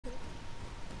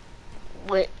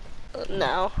Wait,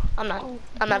 no, I'm not. Oh,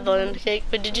 I'm not voting TK.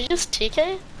 But did you just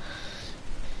TK?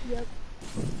 Yep.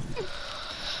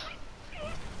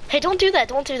 Hey, don't do that.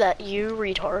 Don't do that. You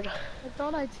retard. I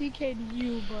thought I TK'd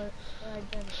you, but I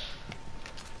didn't.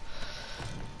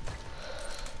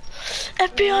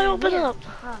 FBI, open Where? up.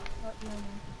 Ah,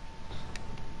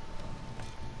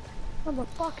 no.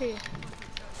 Motherfucker.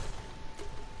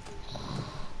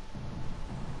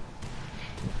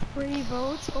 3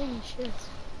 votes? Holy shit.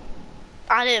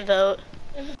 I didn't vote.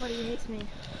 Everybody hates me.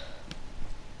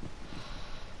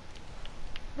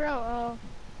 Bro,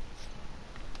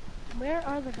 where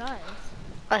are the guys?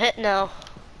 I hit no.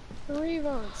 3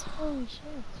 votes. Holy shit.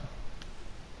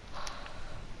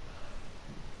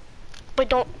 Wait,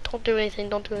 don't do anything.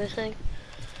 Don't do anything.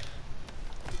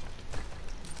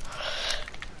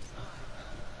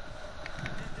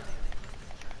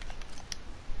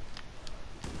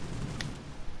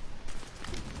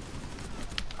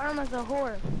 Karma's a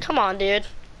whore. Come on, dude.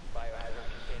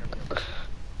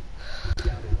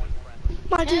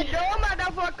 My dude. Hey, no,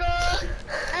 motherfucker!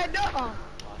 Hey, no!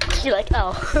 You're like,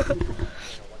 oh.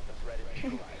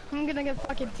 I'm gonna get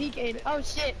fucking TK'd. Oh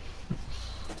shit.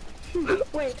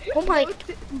 Wait. Oh my.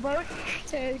 Vote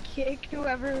to kick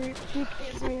whoever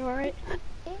TKs me, alright?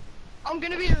 I'm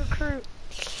gonna be a recruit.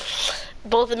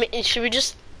 Both of me. Should we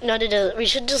just? No, we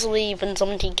should just leave when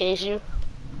someone TKs you.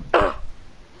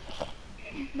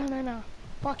 No.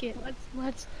 Fuck it.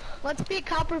 Let's be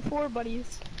copper 4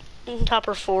 buddies.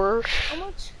 Copper 4. How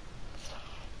much?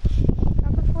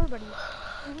 Copper 4 buddies.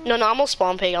 No, I'm gonna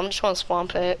spawn pig. I'm just gonna spawn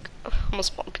pig. I'm gonna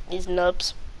spawn pig these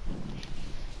nubs.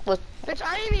 Bitch,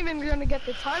 I ain't even gonna get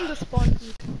the time to spawn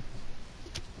peek.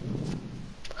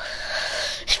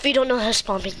 If you don't know how to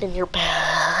spawn pig, then you're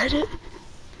bad.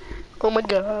 Oh my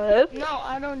god. No,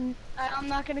 I'm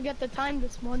not gonna get the time to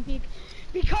spawn peek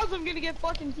because I'm gonna get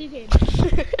fucking TK'd.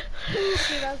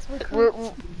 Okay, that's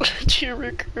recruits. Two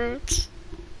recruits.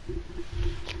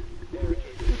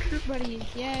 Recruit buddies,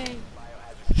 yay.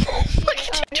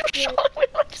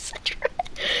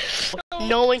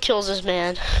 No one kills this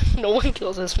man. No one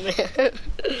kills this man.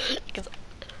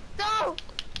 No!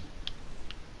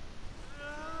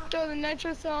 Throw the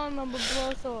nitro on the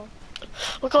blow.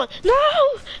 Oh god,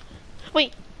 no!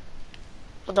 Wait.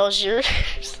 Well, that was yours?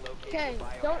 Okay,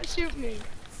 don't shoot me.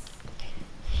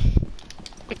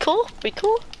 We cool? We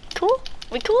cool? Cool?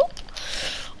 We cool?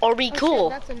 Are we cool?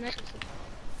 Shit, that's a nitro.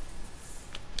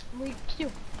 We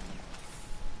cute.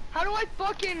 How do I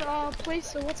fucking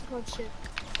place the what's it called shit?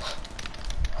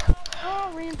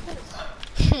 Oh, reinforce.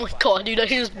 Oh my god, dude, I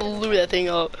just blew that thing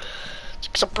up.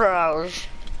 Surprise.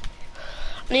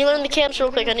 I need to learn the camps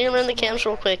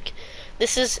real quick.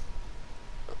 This is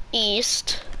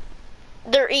east.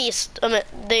 They're east. I mean,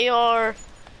 they are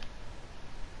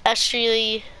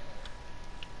actually.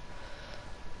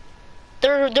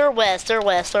 They're west. They're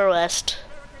west.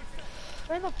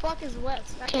 Where the fuck is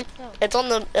west? I can't tell. It's on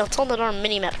the darn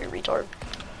mini map, you retard.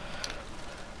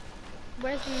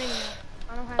 Where's the mini map?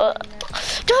 I don't have a mini map.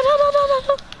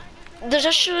 No. There's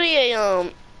actually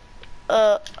a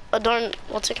darn,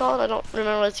 what's it called? I don't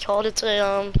remember what it's called. It's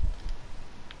a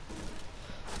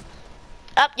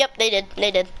yep, they did.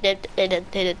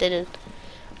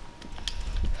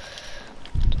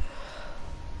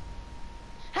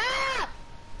 Ah!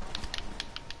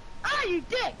 Ah, you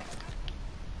dick!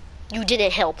 You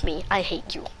didn't help me. I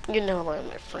hate you. You're no longer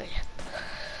my friend.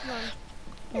 Run.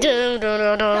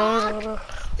 No.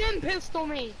 Stim pistol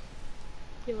me!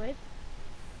 Do it.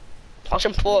 Watch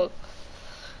him pull.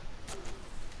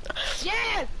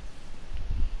 Yes!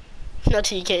 Not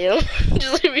TK him.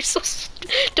 Just leave me so.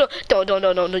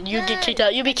 Don't. You get kicked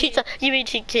out. You be kicked out. You be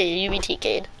TK'd. You be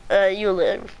TK'd. You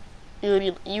live.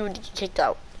 You would get kicked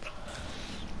out.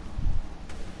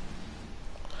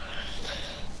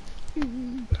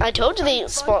 I told you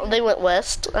they went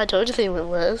west. I told you they went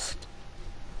west.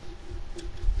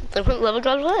 They went level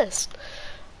god west.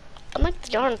 I'm like the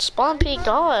darn spawn peak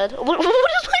god. What is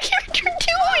my character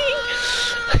doing?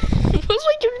 What's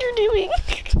my character doing?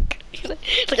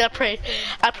 He's like, I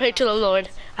pray to the Lord.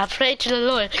 I pray to the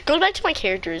Lord. Go back to my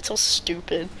character. It's so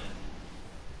stupid.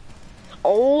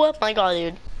 Oh my god,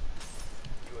 dude.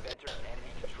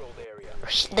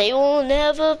 They will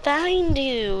never find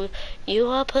you. You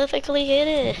are perfectly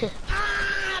hidden.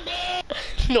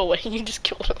 No way, you just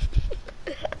killed him.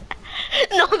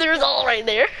 No, there's all right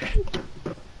there.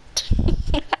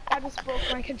 I just broke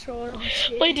my controller. Oh,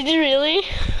 shit. Wait, did you really?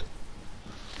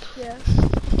 Yeah.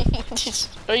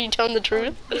 Are you telling the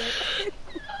truth?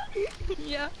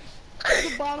 Yeah. At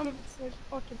the bottom of the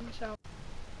fucking shower.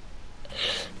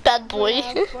 Bad boy.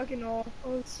 Yeah, fucking all.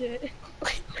 Oh shit.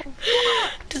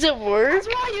 Does it work? That's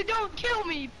why you don't kill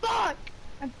me. Fuck.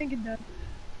 I think it does.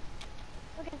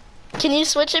 Okay. Can you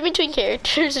switch in between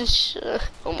characters and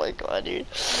oh my god, dude.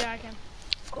 Yeah, I can.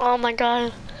 Oh my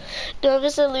god. Don't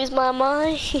just lose my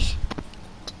mind.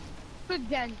 Good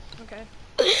dent. Okay.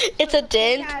 It's a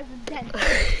dent. Yeah, it's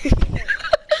a dent.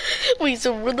 Wait,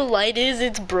 so where the light is,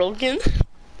 it's broken?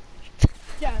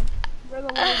 Yeah. Where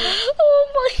the light is.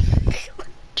 Oh my god.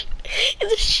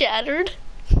 Is it shattered?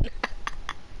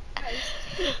 Nice.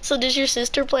 So does your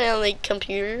sister play on like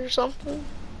computer or something?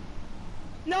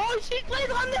 No, she plays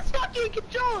on this fucking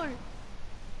controller.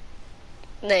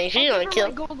 Nah, she I'll don't give her kill.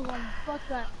 my gold one. Fuck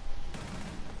that.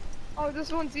 Oh,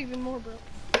 this one's even more, bro.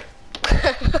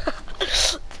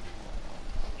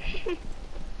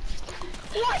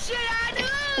 What should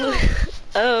I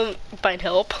do? Find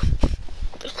help.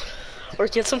 Or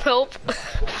get some help.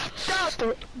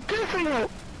 Stop. Get some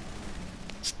help.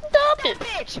 Stop That it!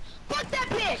 bitch. Fuck that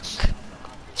bitch.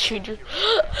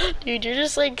 Dude, you're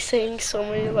just like saying so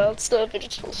many loud stuff.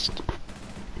 It's just.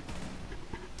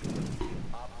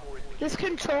 This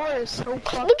controller is so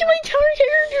fucked. Look at my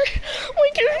character. My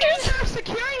character's. There's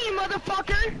security,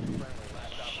 motherfucker.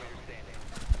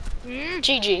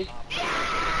 GG.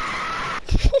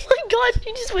 Oh my god,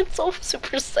 you just went so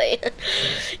Super Saiyan.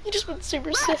 You just went Super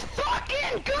Let's Saiyan.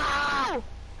 fucking go.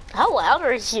 How loud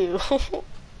are you?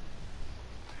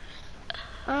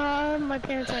 My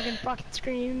parents are gonna fucking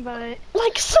scream, but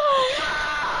Like so.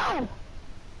 go!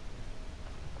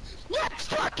 Let's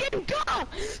fucking go!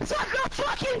 Suck a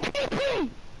fucking pee-pee!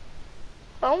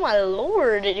 Oh my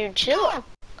lord, dude, chill. Go!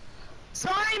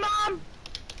 Sorry, Mom!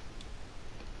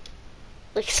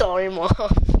 Like, sorry, Mom.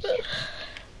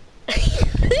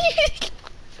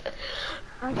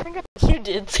 I think I... You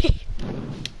did see.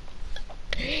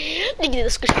 Look at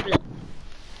this squish.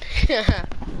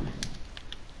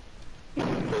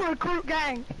 Recruit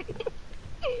gang.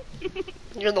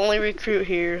 You're the only recruit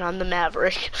here. I'm the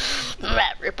Maverick.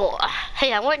 Maverick boy.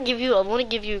 Hey, I want to give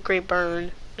you a great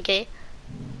burn. Okay.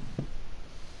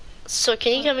 So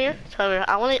can you come here? Come here.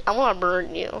 I want to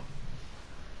burn you.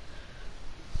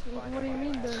 What do you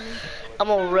mean, Billy? I'm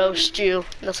gonna roast you.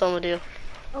 That's what I'm gonna do.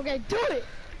 Okay, do it!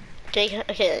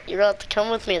 Okay. You're gonna have to come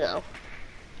with me though.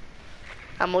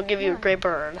 I'm gonna give you a great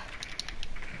burn.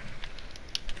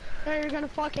 No, you're gonna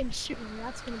fucking shoot me.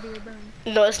 That's gonna be your burn.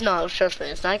 No, it's not. Trust me.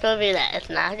 It's not gonna be that. It's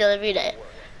not gonna be that.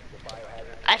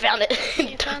 I found it.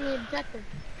 You found the objective.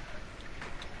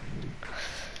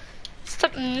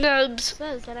 Stop nubs. It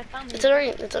says that I found It's it.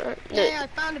 alright. It's alright. Yeah, I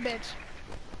found a bitch.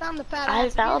 Found the fat ass. I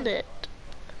found again. it.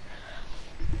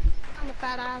 Found the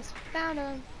fat ass. Found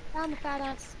him. Found the fat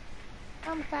ass.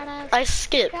 Found the fat ass. I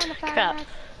skipped. Found the fat Crap. ass.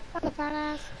 Found the fat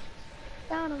ass.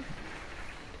 Found him.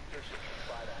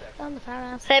 Found the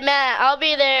fat ass. Hey Matt, I'll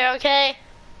be there. Okay.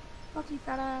 Fuck you,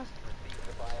 fat ass.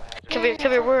 Come here.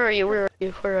 Come here. Where are you? Where are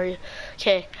you? Where are you?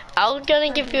 Okay. I'm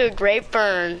gonna give you a great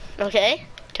burn. Okay.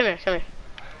 Come here. Come here.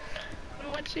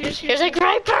 Here's a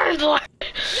great burn, boy.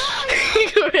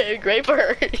 Great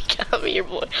burn. Come here,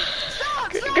 boy.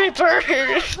 Great burn.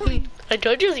 I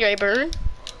told you it's a great burn.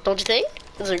 Don't you think?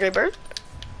 It's a great burn.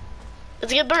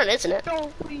 It's a good burn, isn't it?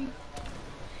 Don't please.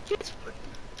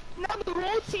 Now the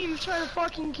whole team's trying to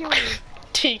fucking kill me.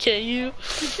 TKU. You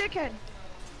dickhead.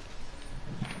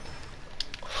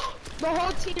 The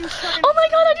whole team's trying Oh my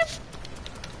god,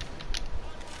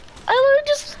 I literally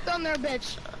just Stun their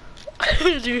bitch.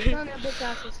 Dude, Stun their bitch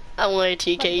asses. I want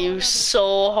to TKU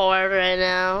so hard right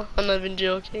now. I'm not even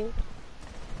joking.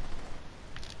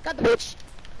 Got the bitch.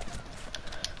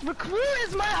 Recruit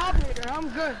is my operator. I'm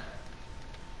good.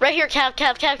 Right here,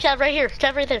 Cav, right here.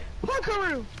 Cav right there.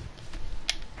 Punkaroo.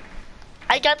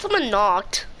 I got someone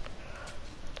knocked.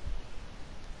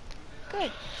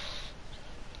 Good.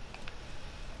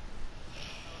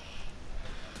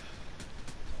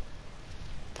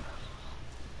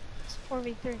 It's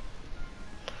 4v3.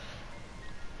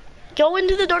 Go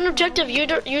into the darn objective.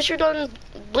 Use your darn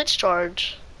blitz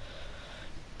charge.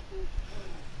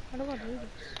 How do I do this?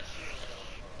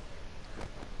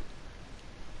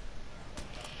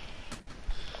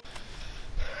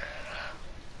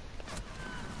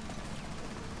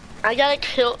 I gotta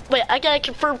kill. Wait, I gotta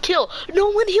confirm kill. No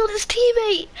one healed his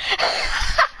teammate.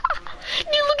 Dude,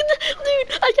 look at the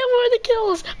dude. I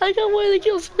got one of the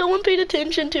kills. No one paid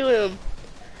attention to him.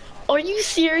 Are you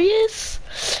serious?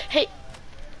 Hey,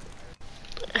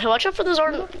 watch out for this Who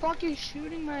darn. the fuck is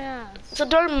shooting my ass?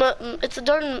 It's a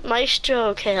darn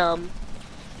maestro cam.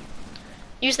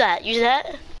 Use that.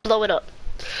 Blow it up.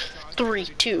 3,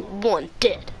 2, 1,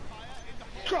 dead.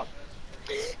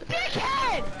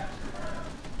 Dickhead!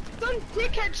 Some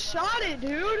dickhead shot it,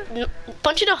 dude.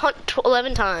 Punch it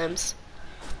 11 times.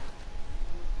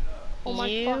 Oh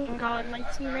my fucking god, my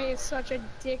teammate is such a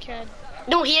dickhead.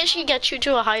 No, he actually gets you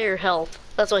to a higher health.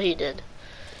 That's what he did.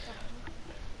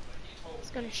 He's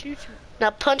gonna shoot you.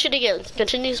 Now punch it again.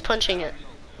 Continues punching it.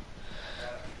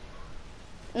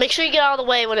 Make sure you get out of the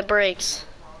way when it breaks.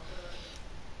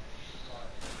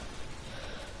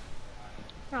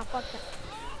 Oh, fuck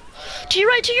that. To your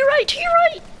right, to your right, to your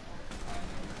right!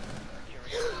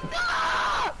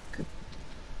 No!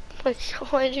 My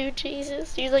god, dude,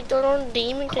 Jesus. He's like done on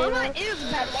demon Karma camera. is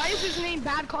bad. Why is his name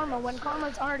Bad Karma when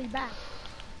Karma's already bad?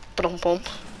 Ba-dum-bum.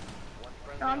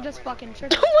 No, I'm just fucking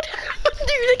tripping. What happened, dude?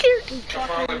 I can't. I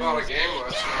finally bought a game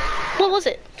last night. What was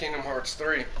it? Kingdom Hearts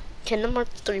 3. Kingdom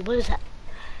Hearts 3, what is that?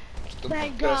 It's the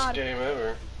Thank best God. game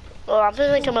ever. Well, I'm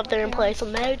gonna come up there and play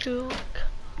some Magic.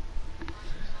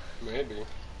 Maybe.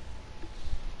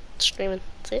 Streaming.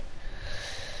 See?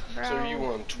 Bro. So are you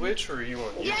on Twitch or are you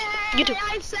on YouTube? Yeah, YouTube.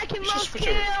 I have second You should most switch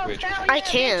over to kills. Twitch. Hell I yeah,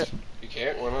 can't. You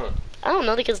can't? Why not? I don't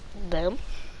know because them.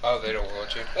 Oh, they don't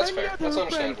want you. That's fair. That's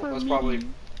understandable. That's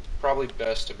probably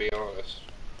best, to be honest.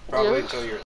 Probably Yeah. until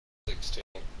you're 16.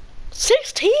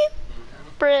 16?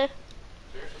 Bruh.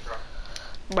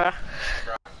 Bruh.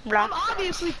 I'm Bruh.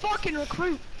 obviously fucking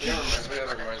recruit. You know,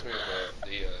 that reminds me of oh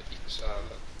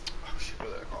shit, what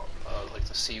are they called? Like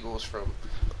the seagulls from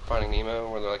Finding Nemo,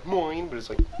 where they're like, moin, but it's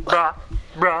like, Bruh.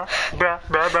 Bruh. Bruh.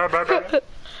 Bruh. Bruh. Bruh. Bruh.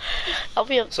 I'll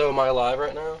be up. So am I live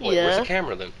right now? Wait, Yeah. where's the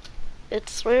camera then?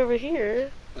 It's right over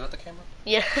here. Is that the camera?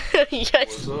 Yeah.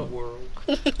 Yes. What's up, world?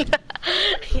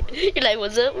 You're like,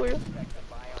 what's up, world?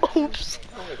 Oops.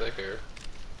 How do they care?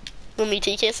 Want me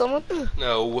to TK someone?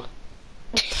 No.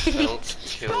 Don't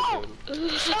kill him.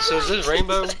 So is this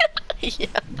Rainbow? Yeah.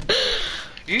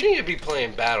 You need to be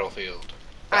playing Battlefield.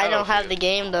 I don't have the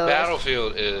game though.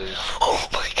 Battlefield is. Oh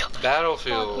my god.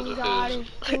 Battlefield Fucking God, is.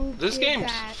 who This did game.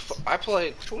 that? I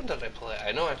played. Which one did I play?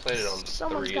 I know I played it on the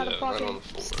Someone's 3 got a though, not fucking on the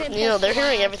 4. stim You know, they're pistol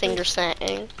hearing ass everything dude. you're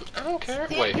saying. I don't care.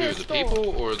 Stim Wait, who? The pistol. people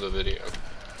or the video?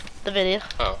 The video.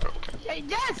 Oh, okay. Hey,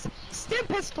 yes! Stim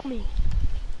pistol me!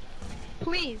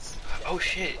 Please. Oh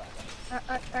shit.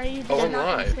 Are you Oh, I'm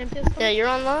not live. Stim pistol? Yeah, you're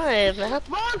on live, man. Wrong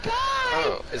guy!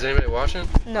 Oh, is anybody watching?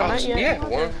 No, oh, not yet. Yeah,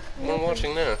 one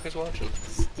watching now. Who's watching?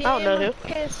 Stim I don't know who.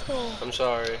 pistol. I'm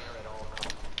sorry.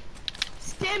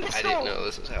 Stim I pistol. didn't know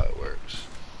this is how it works.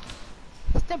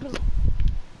 Stim pistol.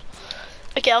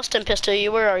 Okay, I'll stim pistol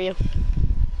you. Where are you?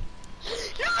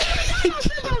 No,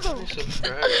 How many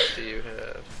subscribers do you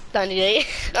have? 98.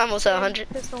 Almost at 100.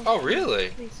 Pistol. Oh, really?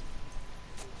 Please.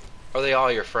 Are they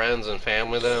all your friends and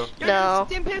family though? No.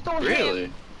 Stim pistol him.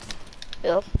 Really?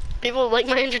 Yep. People like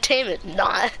my entertainment.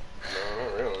 Not. No,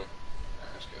 not really.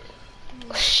 That's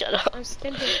good. Shut up. I'm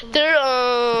stim pistol him.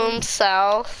 They're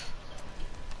south.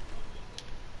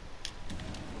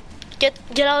 Get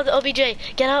out of the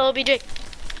OBJ. Get out of OBJ.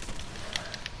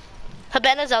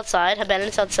 Habanna's outside.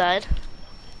 Habanna's outside.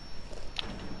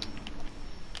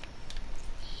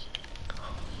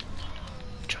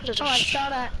 Try to Oh, I just saw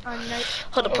that on night.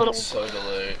 hold up, Oh, hold up. it's so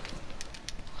delayed.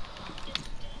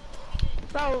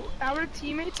 Bro, our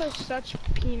teammates are such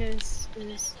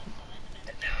penises.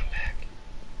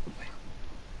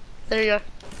 There you go.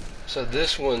 So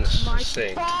this one's My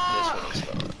synced. fuck. This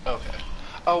one's not. Okay.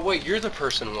 Oh wait, you're the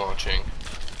person watching.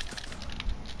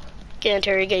 Get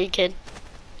interrogate, you kid.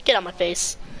 Get out my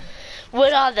face.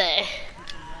 What are they?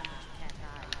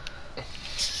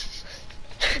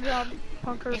 Good job,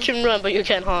 punker. You can run, but you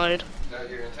can't hide. Now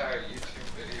your entire YouTube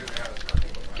video now is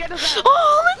nothing but Get us out.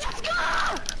 Oh, Let's go!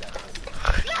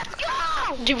 Let's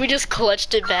go! dude, we just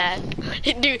clutched it back.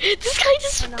 Dude, this guy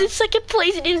just did second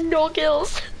place and did no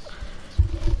kills.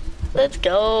 Let's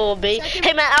go, baby.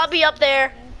 Hey, man, I'll be up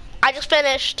there. I just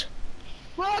finished.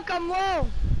 Look, I'm low.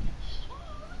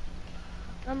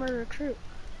 I'm a recruit.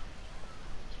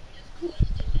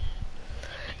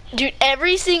 Dude,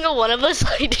 every single one of us,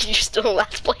 like, did you still in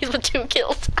last place with 2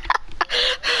 kills?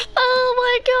 Oh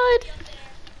my god.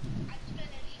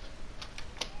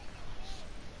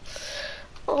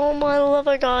 Oh my love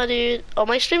of god, dude. Oh,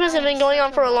 my stream hasn't been going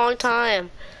on for a long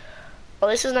time. Oh,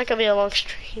 this is not gonna be a long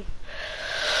stream.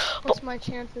 What's my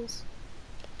chances?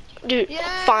 Dude,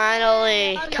 Yeah,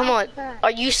 finally. I'm Come on. alphabet. Are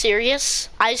you serious?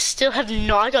 I still have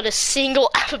not got a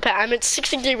single alphabet. I'm at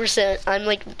 63%. I'm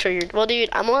like triggered. Well, dude,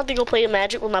 I'm gonna have to go play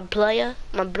Magic with my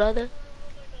brother.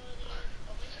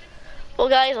 Well,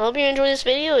 guys, I hope you enjoyed this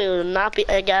video. It will not be.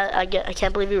 I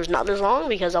can't believe it was not this long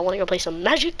because I want to go play some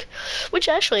Magic, which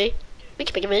actually we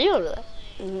can make a video of that.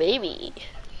 Maybe.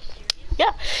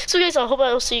 Yeah. So, guys, I hope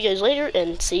I will see you guys later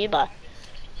and see you. Bye.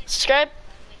 Subscribe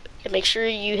and make sure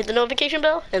you hit the notification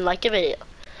bell and like the video.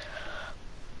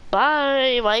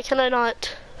 Bye. Why can I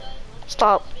not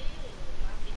stop?